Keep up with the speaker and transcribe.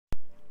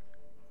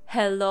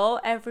Hello,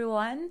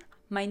 everyone.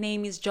 My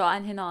name is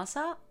Joanne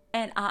Hinosa,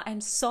 and I am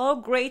so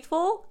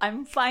grateful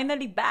I'm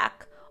finally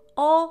back.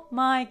 Oh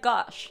my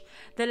gosh.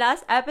 The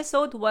last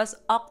episode was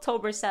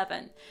October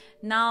 7th.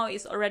 Now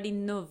it's already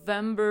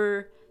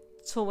November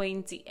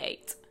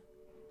 28th.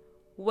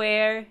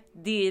 Where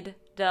did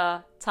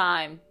the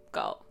time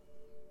go?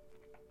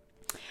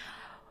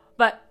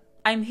 But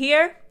I'm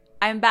here,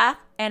 I'm back,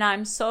 and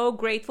I'm so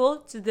grateful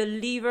to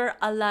deliver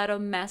a lot of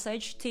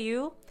message to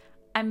you.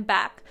 I'm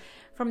back.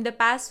 From the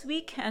past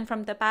week and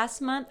from the past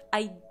month,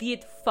 I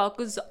did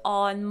focus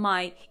on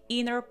my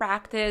inner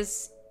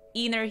practice,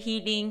 inner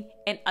healing,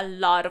 and a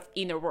lot of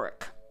inner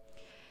work.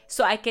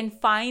 So I can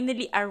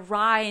finally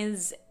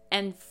arise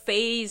and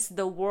face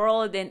the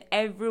world and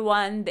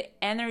everyone, the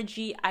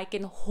energy I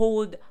can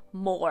hold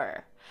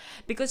more.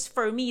 Because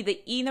for me,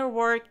 the inner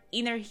work,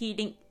 inner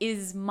healing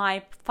is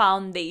my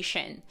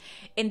foundation.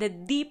 And the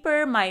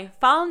deeper my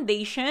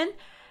foundation,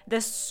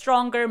 the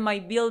stronger my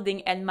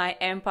building and my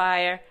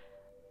empire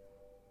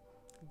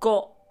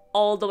go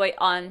all the way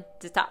on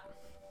the top.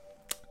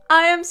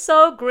 I am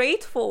so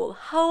grateful.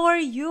 How are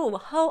you?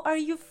 How are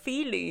you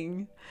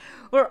feeling?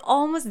 We're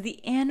almost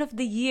the end of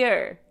the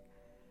year.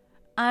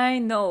 I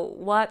know,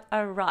 what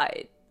a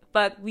ride,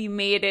 but we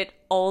made it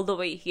all the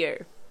way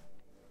here.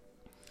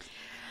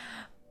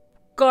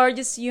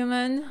 Gorgeous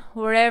human,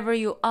 wherever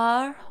you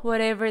are,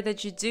 whatever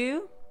that you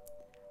do,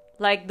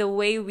 like the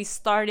way we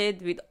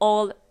started with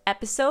all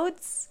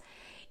episodes,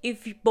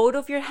 if both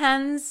of your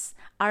hands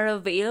are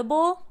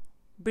available,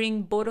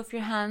 bring both of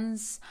your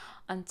hands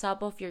on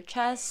top of your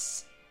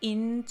chest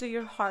into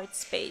your heart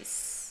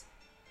space.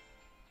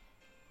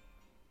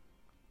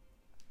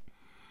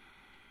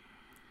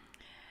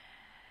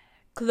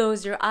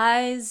 Close your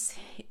eyes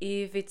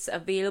if it's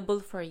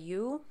available for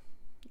you,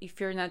 if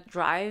you're not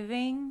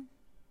driving.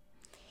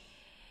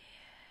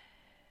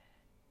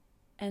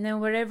 And then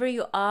wherever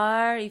you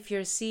are, if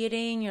you're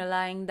sitting, you're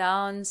lying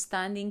down,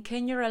 standing,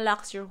 can you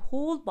relax your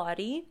whole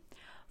body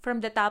from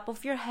the top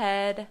of your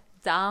head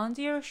down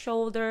to your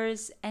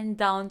shoulders and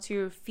down to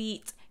your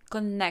feet,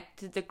 connect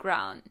to the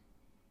ground.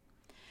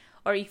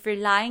 Or if you're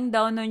lying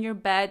down on your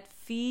bed,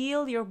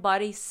 feel your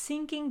body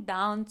sinking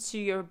down to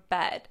your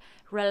bed.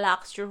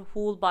 Relax your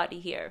whole body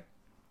here.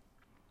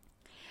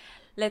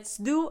 Let's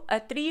do a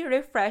 3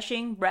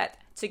 refreshing breath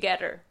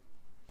together.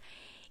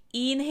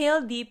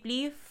 Inhale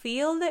deeply,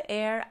 feel the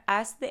air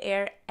as the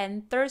air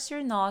enters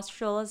your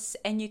nostrils,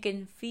 and you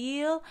can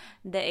feel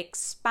the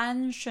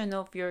expansion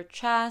of your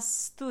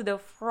chest to the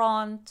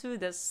front, to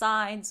the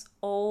sides,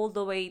 all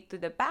the way to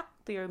the back,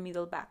 to your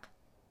middle back.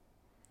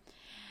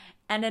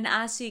 And then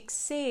as you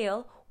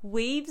exhale,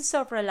 waves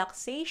of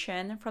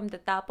relaxation from the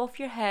top of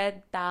your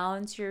head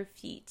down to your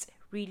feet.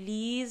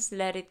 Release,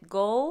 let it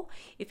go.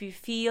 If you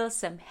feel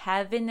some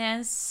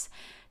heaviness,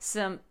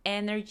 some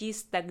energy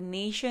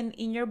stagnation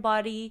in your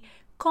body,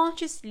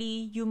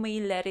 consciously you may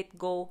let it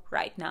go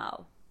right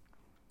now.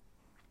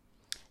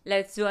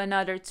 Let's do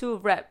another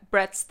 2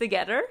 breaths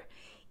together.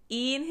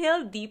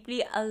 Inhale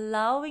deeply,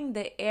 allowing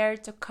the air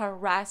to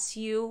caress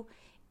you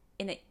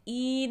in the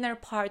inner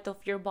part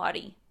of your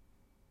body.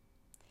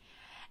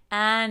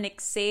 And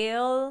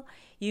exhale,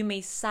 you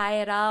may sigh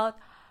it out.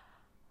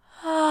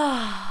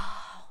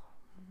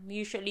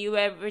 Usually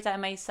every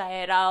time I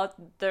sigh it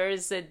out,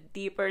 there's a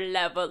deeper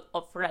level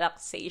of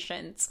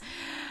relaxations.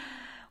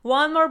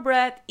 One more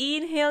breath.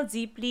 Inhale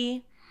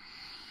deeply.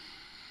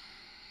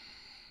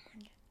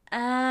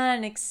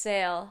 And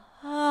exhale.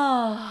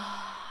 All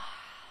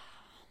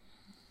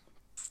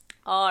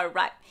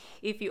right.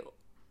 If you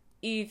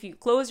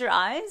close your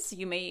eyes,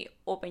 you may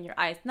open your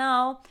eyes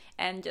now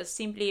and just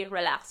simply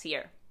relax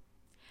here.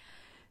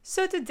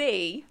 So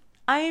today,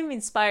 I am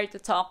inspired to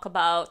talk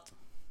about,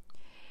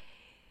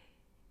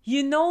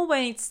 you know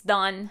when it's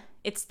done,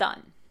 it's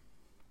done.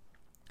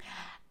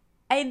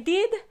 I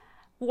did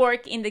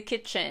work in the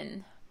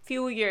kitchen a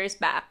few years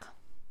back.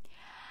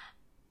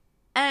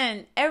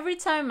 And every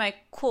time I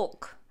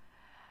cook,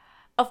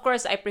 of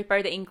course, I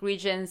prepare the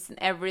ingredients and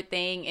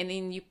everything. And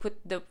then you put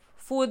the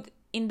food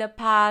in the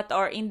pot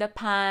or in the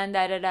pan,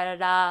 And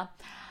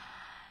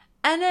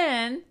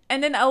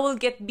then I will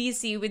get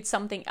busy with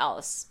something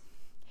else.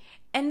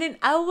 And then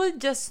I will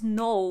just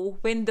know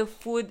when the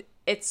food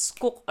it's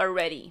cooked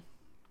already.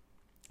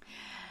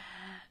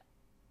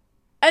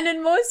 And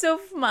then most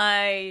of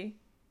my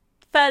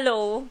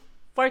fellow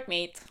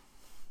workmates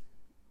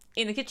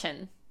in the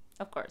kitchen,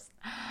 of course,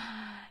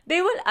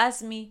 they will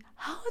ask me,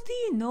 how do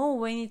you know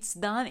when it's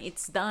done?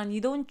 It's done. You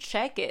don't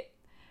check it.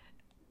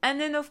 And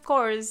then, of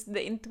course,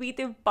 the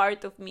intuitive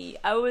part of me,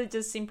 I will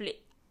just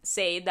simply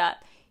say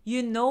that,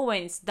 you know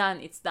when it's done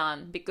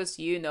because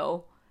you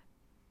know.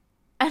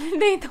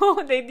 And they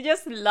don't, they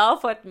just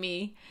laugh at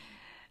me.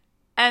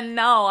 And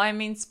now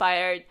I'm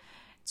inspired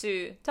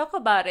to talk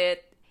about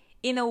it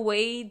in a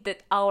way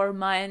that our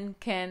mind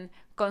can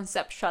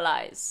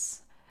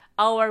conceptualize,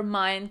 our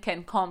mind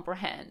can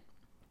comprehend.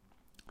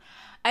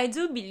 I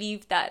do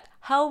believe that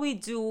how we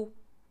do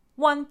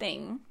one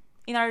thing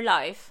in our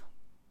life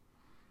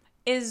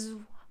is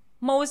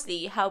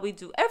mostly how we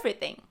do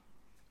everything.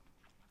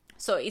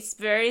 So it's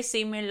very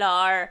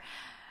similar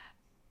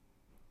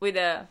with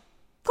the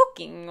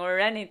cooking or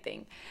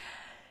anything.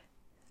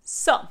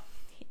 So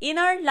in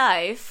our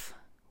life,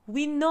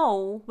 we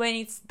know when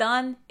it's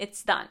done,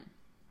 it's done.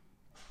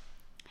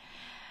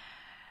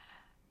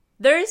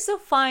 There is a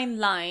fine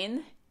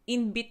line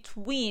in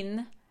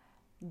between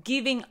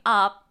giving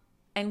up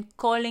and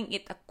calling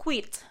it a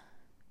quit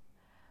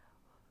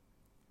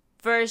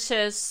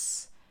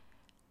versus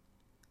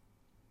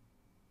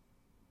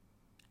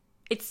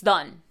it's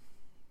done.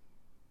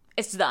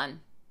 It's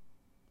done.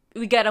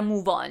 We gotta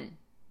move on.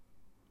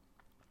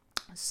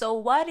 So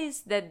what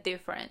is the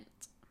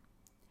difference?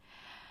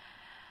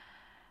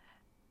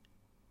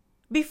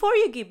 Before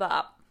you give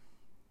up,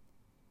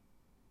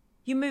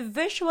 you may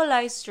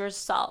visualize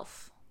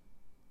yourself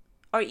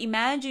or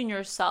imagine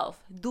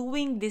yourself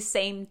doing the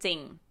same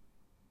thing,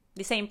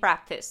 the same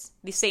practice,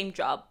 the same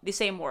job, the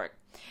same work,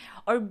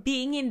 or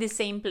being in the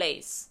same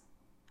place,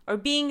 or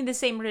being in the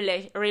same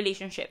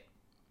relationship.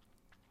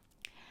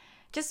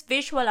 Just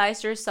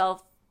visualize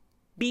yourself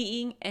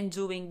being and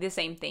doing the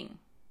same thing.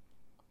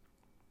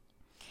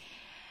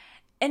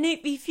 And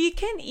if you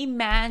can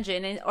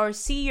imagine or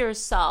see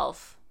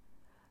yourself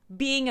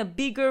being a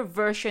bigger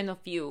version of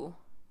you,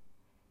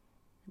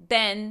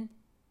 then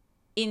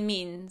it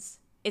means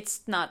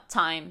it's not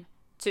time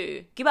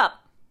to give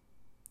up.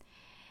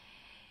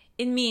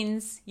 It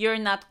means you're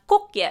not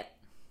cooked yet.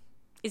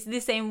 It's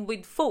the same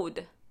with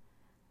food.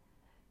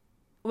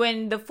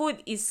 When the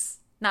food is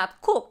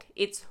not cooked,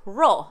 it's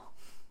raw.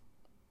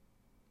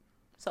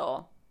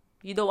 So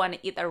you don't want to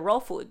eat a raw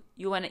food.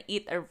 You want to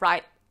eat a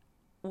right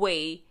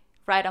way,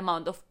 right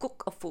amount of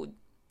cook of food.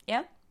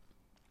 Yeah?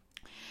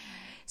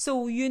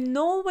 So you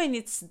know when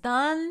it's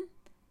done,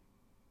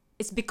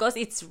 it's because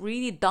it's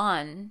really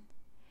done.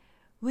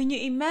 When you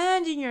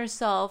imagine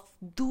yourself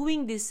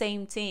doing the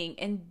same thing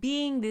and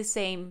being the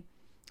same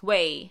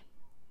way,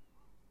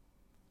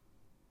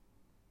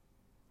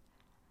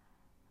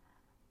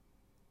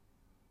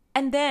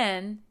 and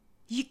then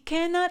you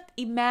cannot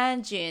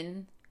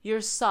imagine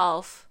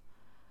yourself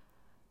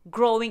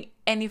growing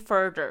any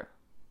further.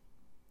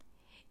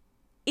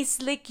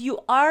 It's like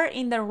you are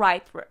in the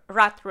rat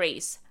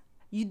race.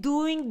 You're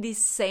doing the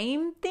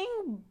same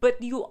thing,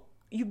 but you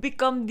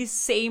become the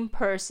same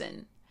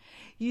person.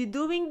 You're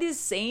doing the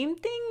same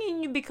thing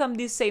and you become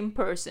the same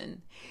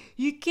person.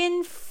 You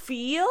can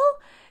feel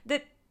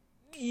that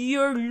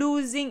you're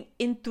losing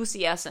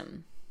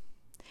enthusiasm.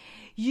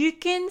 You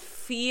can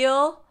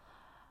feel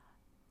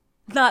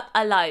not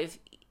alive.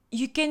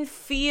 You can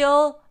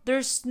feel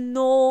there's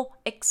no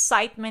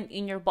excitement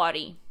in your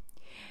body.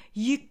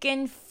 You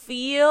can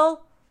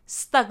feel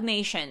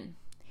stagnation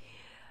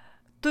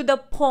to the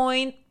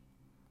point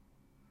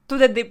to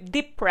the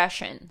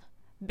depression,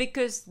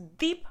 because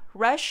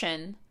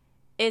depression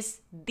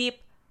is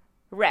deep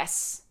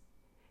rest.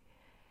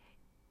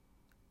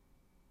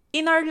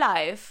 In our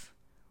life,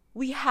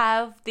 we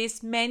have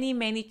these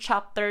many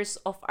chapters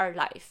of our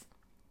life.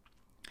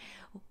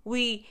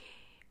 We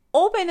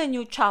open a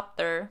new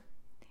chapter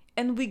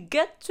and we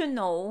get to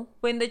know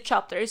when the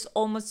chapter is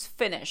almost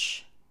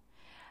finished.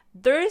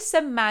 There is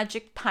a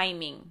magic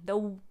timing that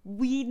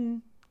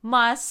we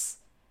must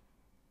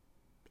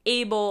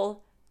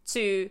able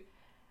to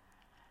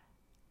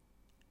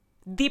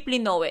deeply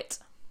know it.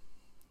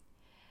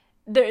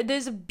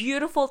 There's a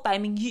beautiful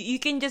timing. You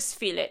can just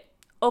feel it.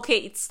 Okay,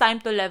 it's time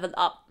to level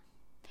up.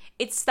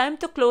 It's time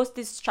to close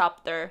this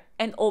chapter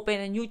and open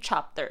a new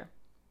chapter.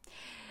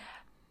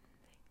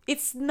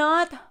 It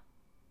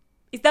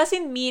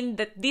doesn't mean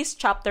that this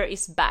chapter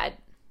is bad.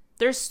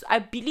 I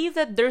believe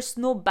that there's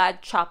no bad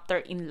chapter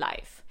in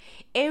life.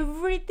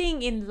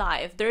 Everything in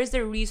life, there is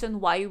a reason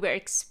why we're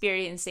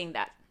experiencing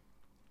that.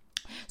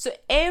 So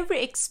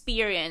every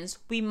experience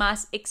we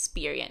must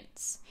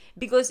experience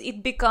because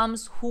it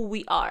becomes who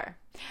we are.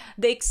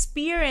 The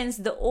experience,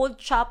 the old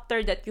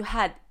chapter that you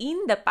had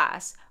in the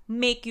past,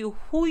 make you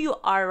who you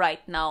are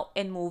right now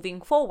and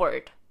moving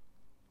forward.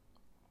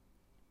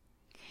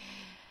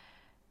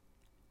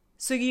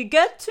 So you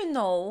get to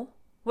know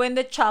when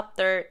the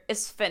chapter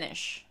is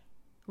finished,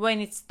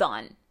 when it's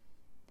done.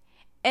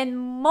 And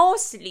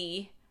most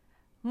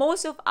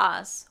of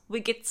us, we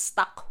get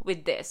stuck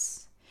with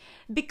this.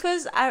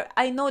 Because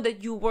I know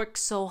that you work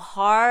so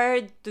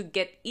hard to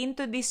get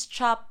into this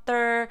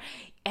chapter.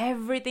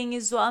 Everything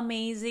is so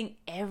amazing.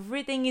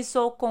 Everything is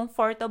so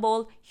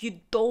comfortable.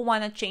 You don't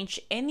want to change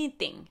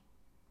anything.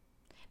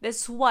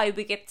 That's why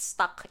we get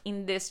stuck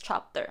in this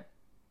chapter.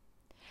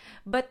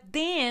 But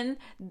then,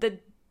 the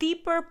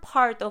deeper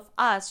part of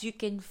us, you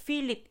can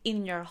feel it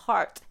in your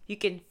heart. You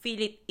can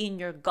feel it in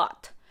your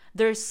gut.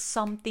 There's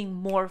something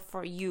more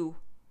for you.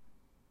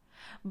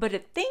 But the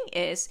thing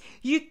is,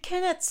 you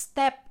cannot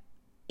step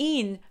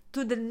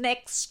into the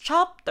next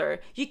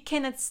chapter. You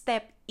cannot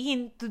step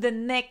into the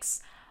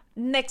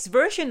next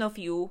version of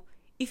you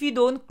if you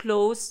don't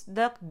close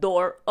the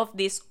door of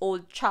this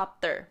old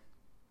chapter.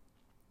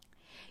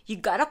 You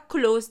gotta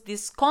close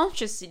this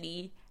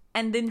consciously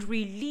and then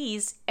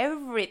release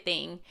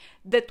everything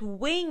that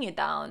weighing you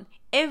down,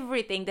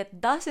 everything that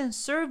doesn't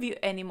serve you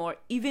anymore,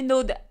 even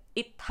though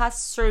it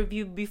has served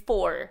you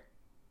before.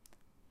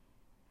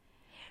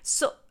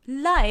 So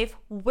life,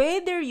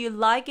 whether you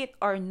like it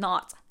or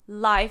not,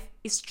 life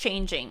is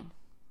changing.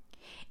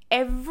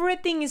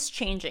 Everything is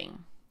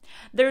changing.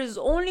 There is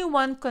only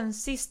one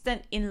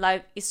consistent in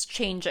life is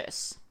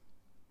changes.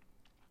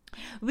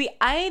 We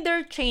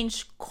either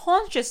change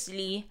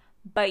consciously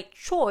by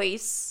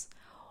choice,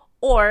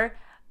 or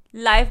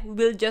life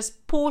will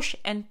just push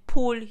and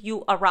pull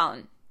you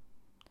around.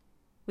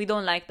 We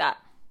don't like that.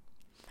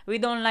 We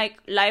don't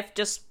like life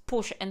just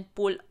push and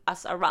pull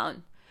us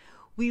around.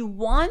 We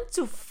want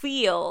to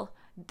feel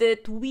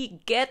that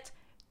we get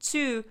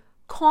to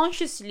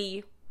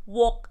consciously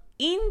walk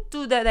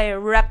into the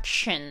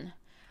direction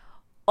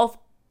of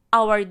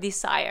our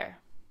desire.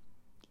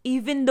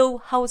 Even though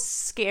how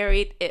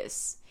scary it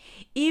is.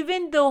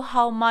 Even though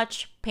how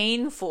much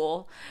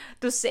painful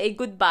to say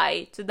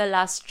goodbye to the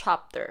last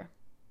chapter.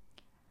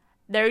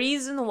 The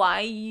reason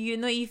why,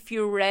 if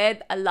you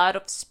read a lot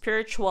of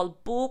spiritual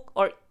book,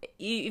 or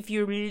if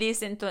you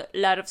listen to a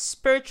lot of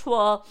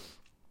spiritual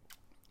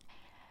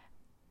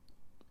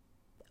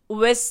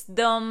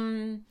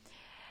wisdom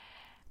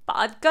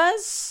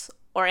podcasts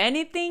or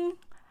anything,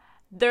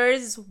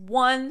 there's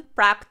one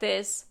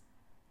practice,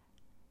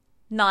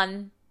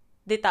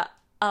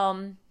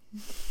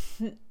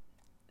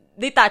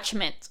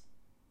 detachment.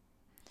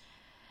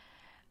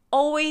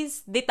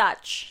 Always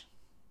detach.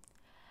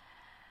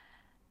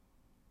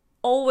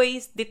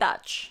 Always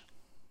detach.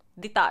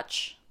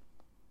 Detach.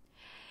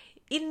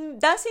 It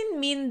doesn't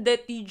mean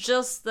that you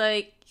just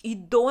you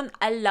don't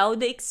allow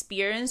the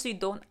experience, you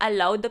don't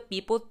allow the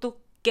people to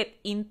get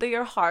into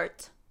your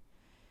heart.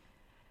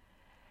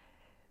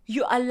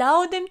 You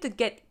allow them to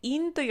get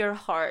into your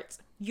heart.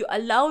 You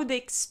allow the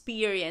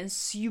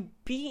experience. You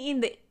be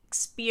in the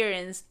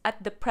experience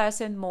at the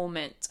present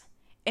moment,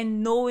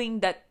 and knowing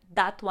that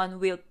that one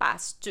will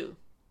pass too.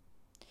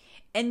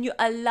 And you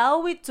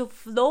allow it to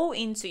flow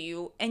into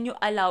you, and you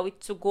allow it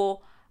to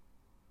go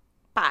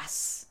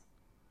pass.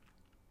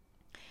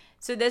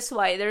 So that's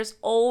why there's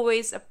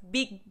always a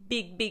big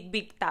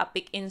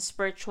topic in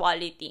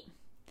spirituality.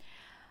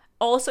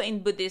 Also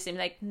in Buddhism,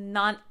 like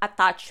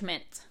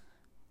non-attachment.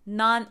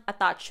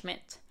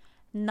 Non-attachment.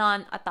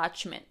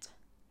 Non-attachment.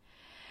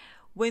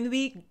 When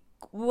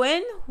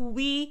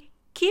we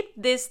keep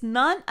this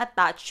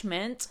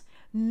non-attachment,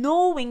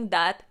 knowing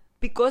that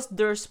because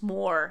there's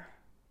more.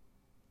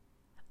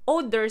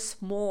 Oh, there's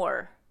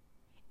more.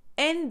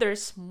 And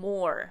there's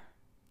more.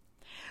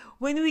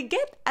 When we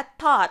get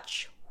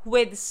attached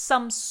with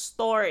some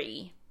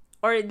story,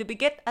 or we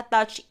get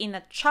attached in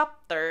a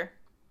chapter,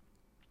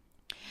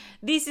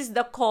 this is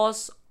the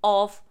cause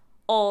of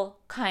all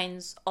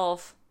kinds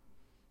of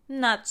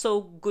not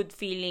so good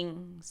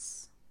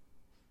feelings.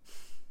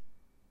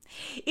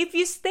 If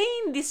you stay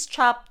in this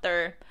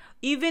chapter,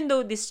 even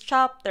though this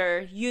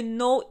chapter,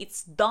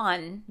 it's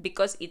done,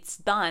 because it's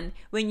done,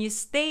 when you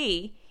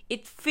stay,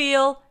 it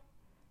feel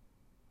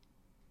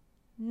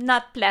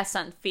not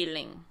pleasant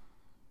feeling.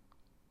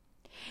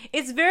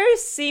 It's very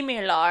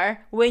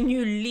similar when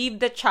you leave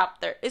the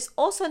chapter. It's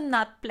also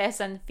not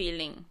pleasant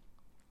feeling,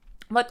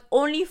 but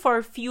only for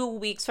a few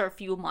weeks or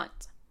few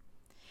months.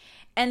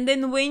 And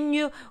then when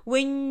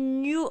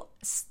you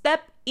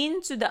step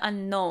into the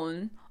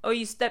unknown, or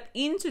you step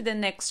into the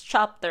next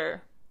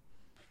chapter,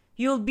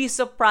 you'll be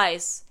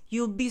surprised.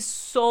 You'll be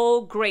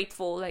so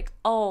grateful. Like,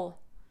 oh,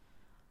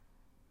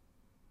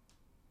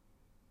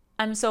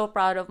 I'm so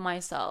proud of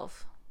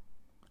myself.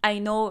 I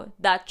know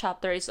that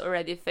chapter is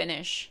already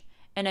finished,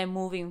 and I'm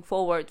moving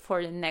forward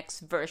for the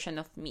next version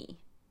of me.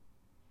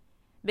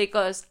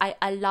 Because I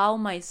allow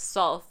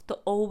myself to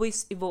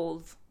always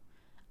evolve.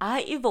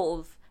 I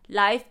evolve.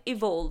 Life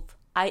evolve.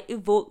 I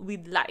evolve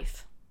with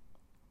life.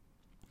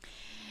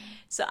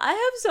 So I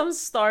have some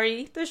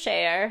story to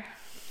share.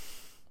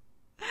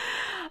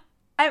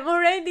 I'm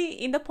already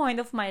in the point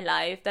of my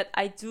life that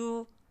I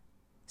do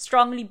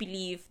strongly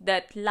believe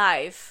that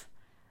life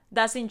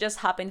doesn't just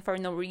happen for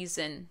no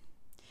reason.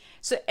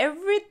 So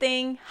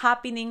everything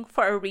happening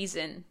for a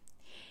reason.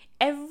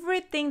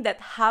 Everything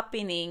that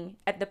happening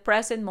at the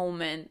present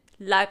moment,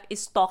 life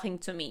is talking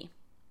to me.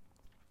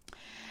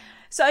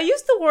 So I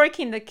used to work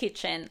in the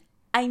kitchen.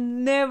 I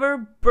never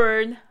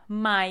burned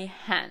my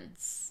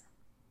hands.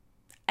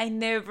 I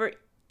never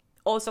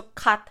also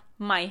cut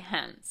my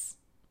hands.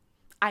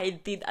 I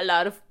did a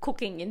lot of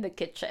cooking in the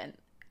kitchen,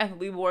 and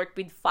we worked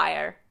with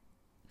fire.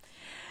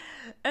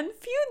 And a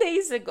few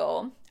days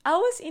ago, I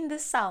was in the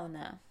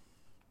sauna.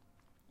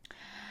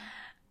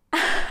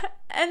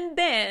 And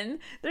then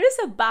there is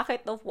a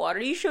bucket of water.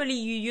 Usually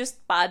you use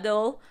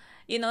paddle,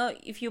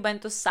 if you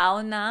went to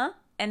sauna,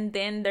 and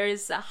then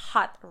there's a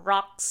hot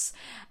rocks,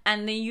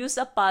 and they use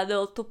a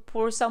paddle to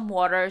pour some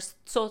water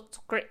so to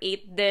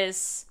create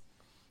this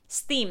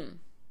steam.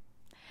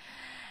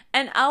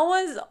 And I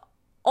was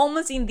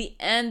almost in the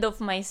end of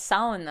my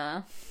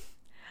sauna.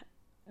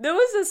 There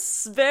was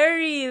a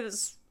very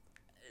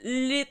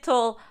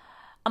little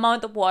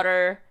amount of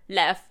water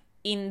left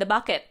in the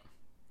bucket.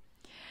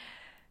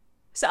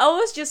 So I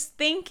was just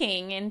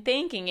thinking.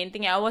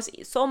 I was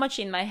so much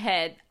in my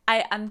head.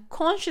 I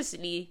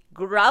unconsciously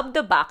grabbed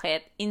the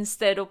bucket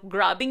instead of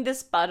grabbing the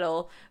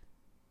spattle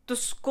to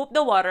scoop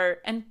the water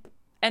and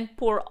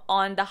pour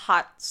on the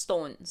hot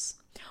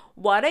stones.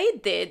 What I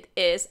did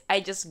is I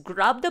just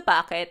grabbed the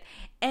bucket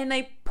and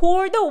I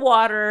poured the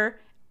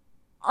water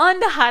on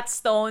the hot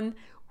stone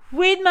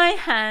with my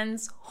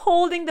hands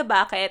holding the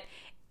bucket,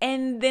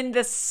 and then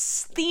the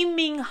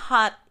steaming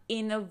hot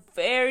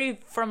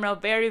from a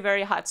very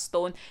very hot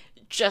stone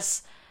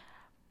just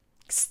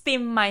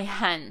steamed my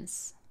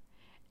hands,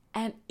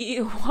 and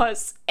it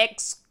was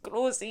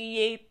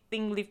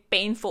excruciatingly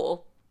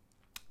painful.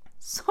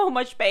 So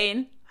much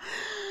pain.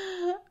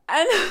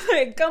 And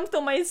I come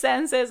to my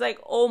senses like,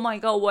 oh my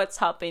god, what's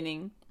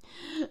happening?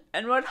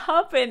 And what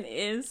happened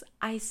is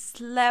I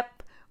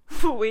slept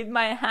with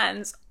my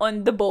hands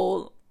on the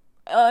bowl.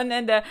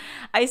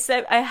 I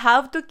said I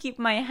have to keep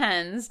my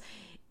hands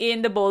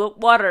in the bowl of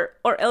water,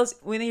 or else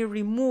when I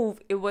remove,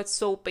 it was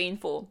so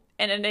painful.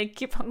 And then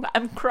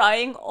I'm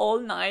crying all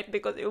night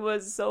because it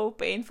was so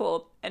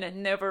painful, and I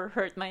never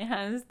hurt my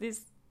hands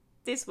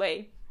this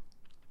way.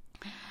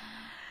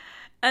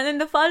 And then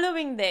the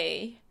following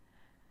day,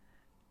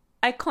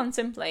 I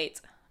contemplate,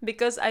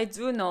 because I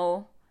do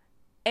know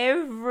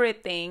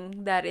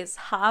everything that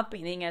is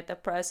happening at the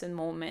present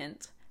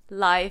moment.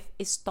 Life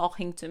is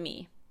talking to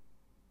me.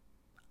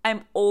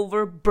 I'm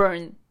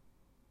overburned.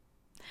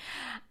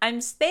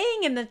 I'm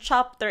staying in a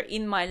chapter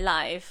in my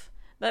life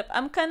that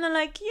I'm kind of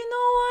like, you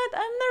know what?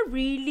 I'm not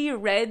really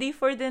ready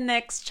for the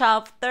next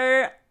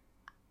chapter.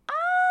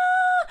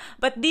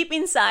 But deep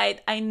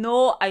inside, I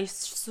know I'm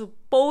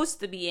supposed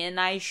to be, and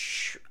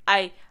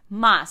I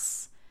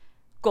must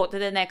go to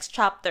the next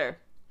chapter.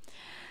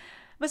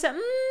 But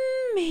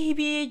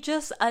maybe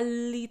just a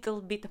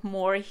little bit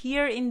more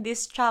here in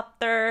this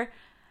chapter,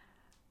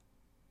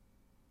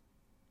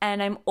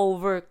 and I'm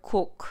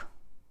overcooked,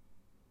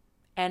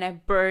 and I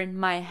burn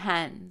my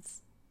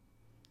hands.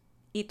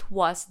 It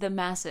was the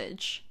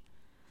message.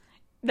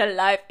 The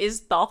life is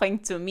talking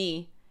to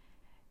me.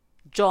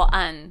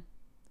 Joanne,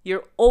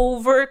 you're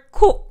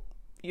overcooked.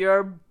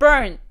 You're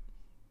burnt.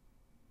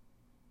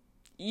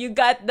 You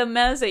got the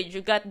message.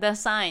 You got the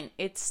sign.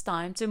 It's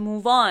time to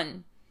move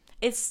on.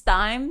 It's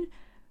time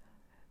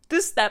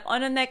to step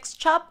on the next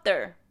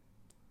chapter.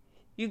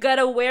 You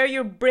gotta wear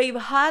your brave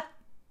hat.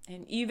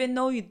 And even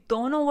though you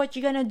don't know what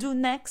you're gonna do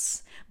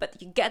next,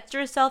 but you get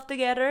yourself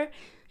together,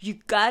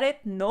 you got it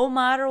no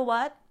matter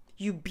what.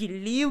 You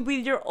believe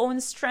with your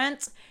own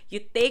strength. You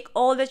take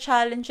all the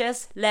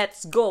challenges.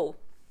 Let's go.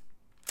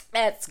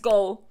 Let's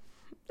go.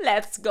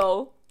 Let's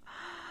go.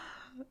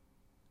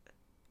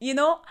 You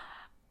know,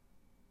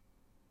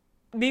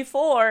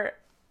 before,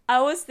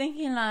 I was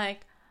thinking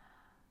like,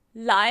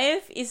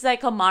 life is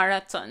like a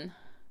marathon.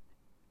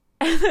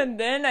 And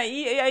then I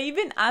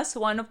even asked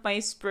one of my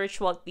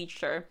spiritual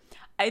teacher.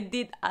 I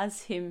did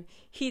ask him.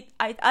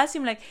 I asked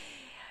him like,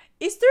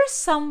 is there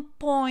some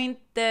point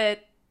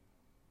that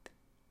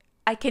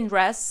I can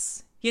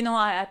rest? You know,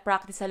 I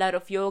practice a lot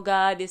of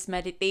yoga, this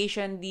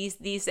meditation,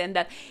 this and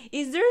that.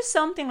 Is there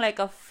something like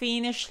a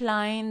finish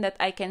line that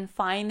I can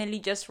finally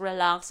just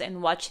relax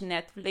and watch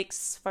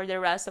Netflix for the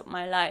rest of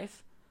my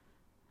life?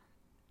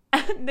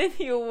 And then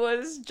he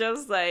was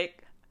just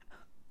like,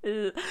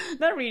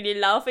 not really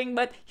laughing,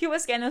 but he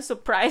was kind of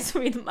surprised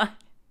with my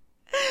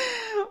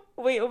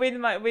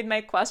with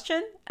my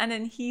question. And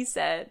then he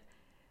said,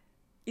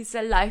 it's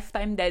a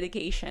lifetime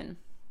dedication.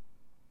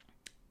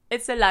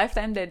 It's a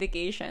lifetime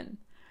dedication.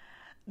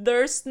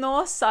 There's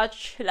no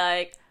such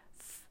like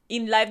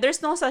in life,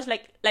 there's no such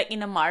like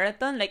in a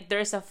marathon, like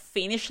there's a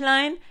finish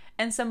line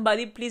and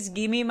somebody please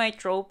give me my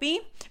trophy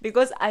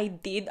because I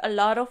did a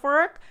lot of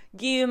work.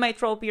 Give me my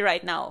trophy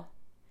right now.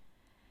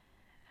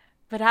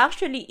 But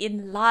actually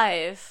in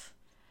life,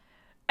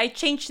 I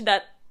changed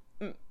that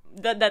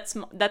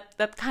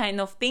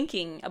kind of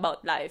thinking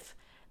about life.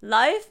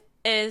 Life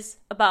is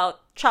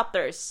about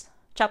chapters.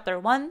 Chapter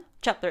 1,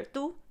 chapter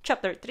 2,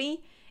 chapter 3,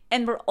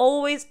 and we're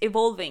always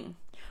evolving.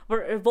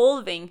 We're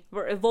evolving.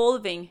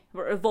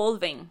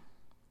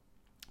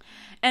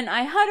 And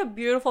I had a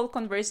beautiful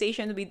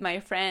conversation with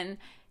my friend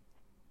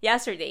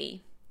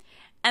yesterday.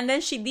 And then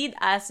she did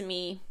ask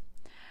me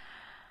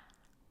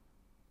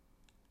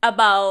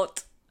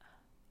about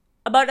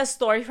a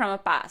story from a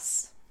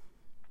past.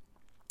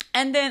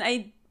 And then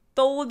I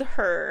told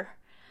her,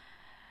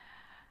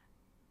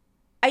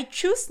 I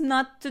choose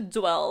not to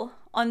dwell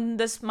on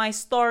my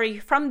story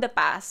from the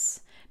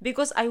past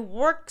because I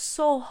worked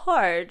so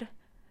hard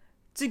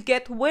to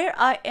get where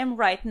I am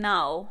right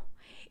now.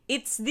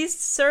 It's this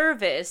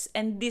service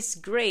and this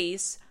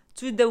grace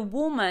to the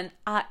woman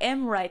I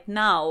am right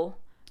now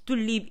to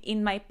live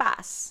in my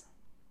past.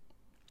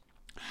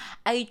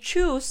 I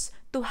choose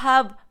to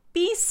have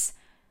peace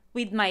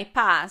with my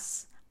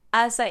past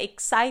as I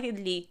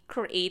excitedly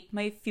create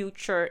my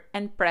future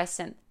and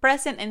present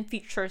and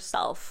future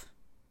self.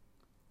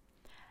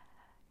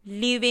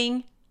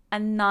 Living a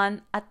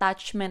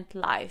non-attachment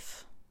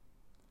life.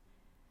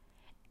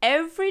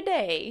 Every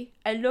day,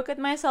 I look at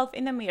myself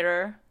in the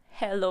mirror.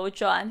 Hello,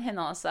 Joanne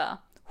Henosa.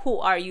 Who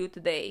are you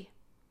today?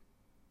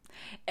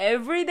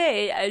 Every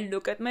day I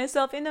look at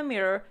myself in the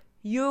mirror.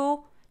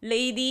 You,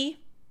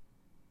 lady,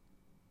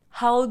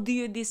 how do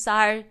you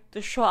desire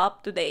to show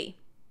up today?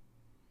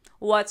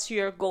 What's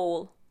your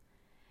goal?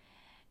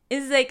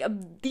 It's like a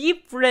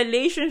deep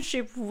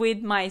relationship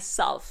with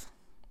myself.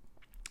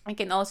 I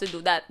can also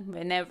do that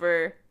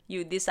whenever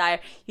you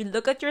desire. You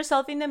look at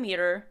yourself in the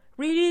mirror.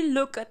 Really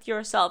look at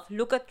yourself.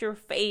 Look at your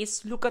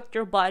face. Look at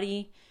your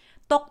body.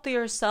 Talk to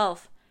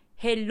yourself.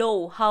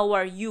 Hello, how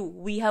are you?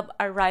 We have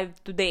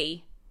arrived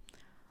today.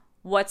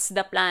 What's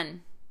the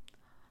plan?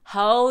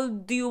 How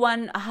do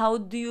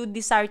you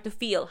desire to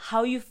feel?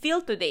 How you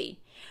feel today?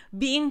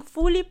 Being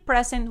fully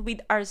present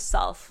with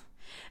ourselves.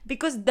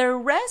 Because the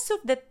rest of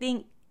the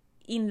thing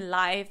in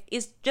life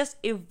is just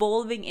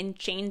evolving and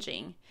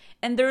changing.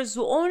 And there's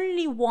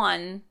only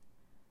one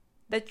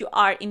that you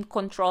are in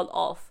control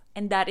of,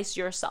 and that is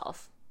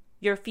yourself.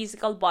 Your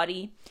physical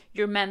body,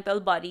 your mental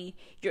body,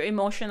 your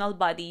emotional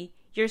body,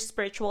 your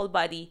spiritual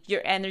body,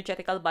 your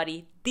energetical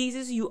body.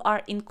 You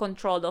are in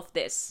control of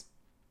this.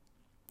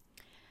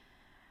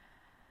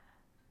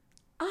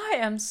 I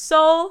am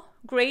so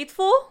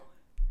grateful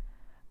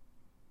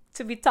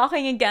to be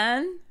talking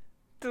again,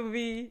 to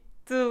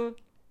do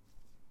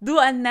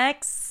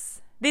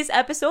this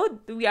episode.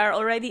 We are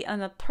already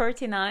on a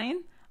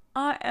 39.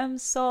 I am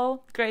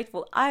so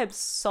grateful. I have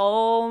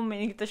so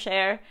many to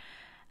share,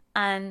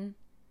 and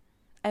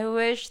I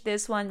wish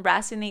this one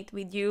resonate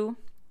with you.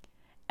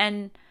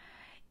 And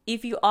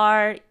if you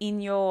are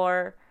in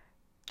your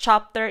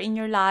chapter in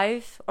your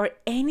life or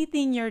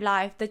anything in your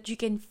life that you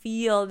can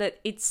feel that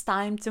it's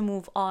time to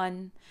move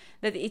on,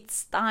 that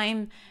it's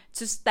time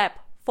to step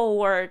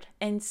forward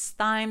and it's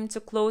time to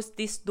close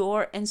this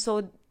door and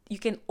so you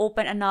can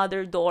open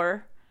another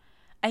door.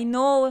 I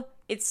know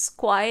it's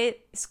quite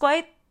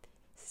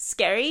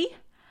scary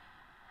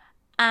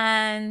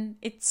and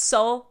it's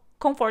so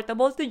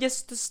comfortable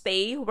to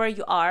stay where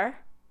you are.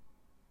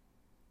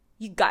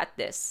 You got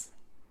this.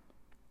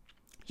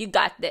 You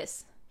got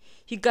this.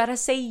 You gotta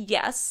say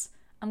yes.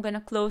 I'm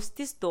gonna close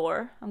this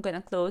door. I'm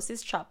gonna close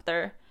this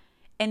chapter.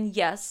 And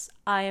yes,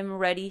 I am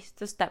ready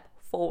to step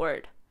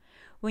forward.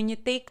 When you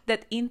take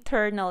that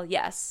internal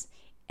yes,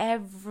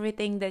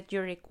 everything that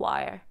you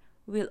require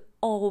will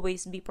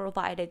always be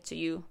provided to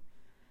you.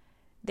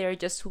 They're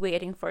just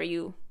waiting for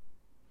you.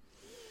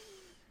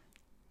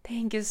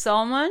 Thank you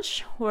so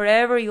much.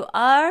 Wherever you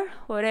are,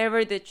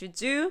 whatever that you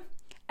do,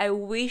 I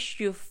wish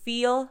you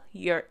feel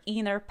your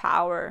inner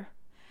power.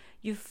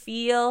 You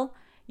feel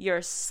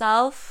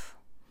yourself.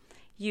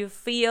 You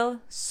feel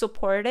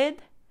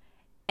supported.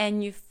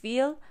 And you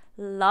feel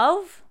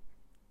love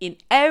in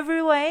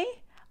every way,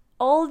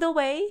 all the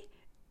way,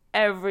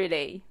 every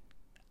day.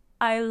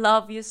 I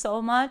love you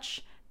so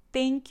much.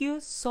 Thank you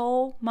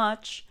so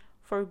much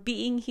for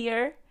being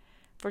here,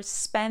 for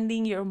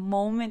spending your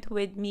moment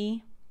with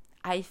me.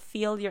 I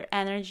feel your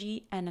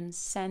energy and I'm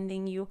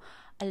sending you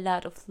a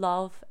lot of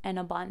love and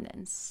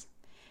abundance.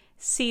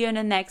 See you in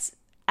the next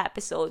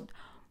episode.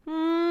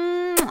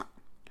 Mwah!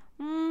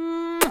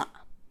 Mwah!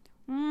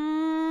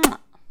 Mwah!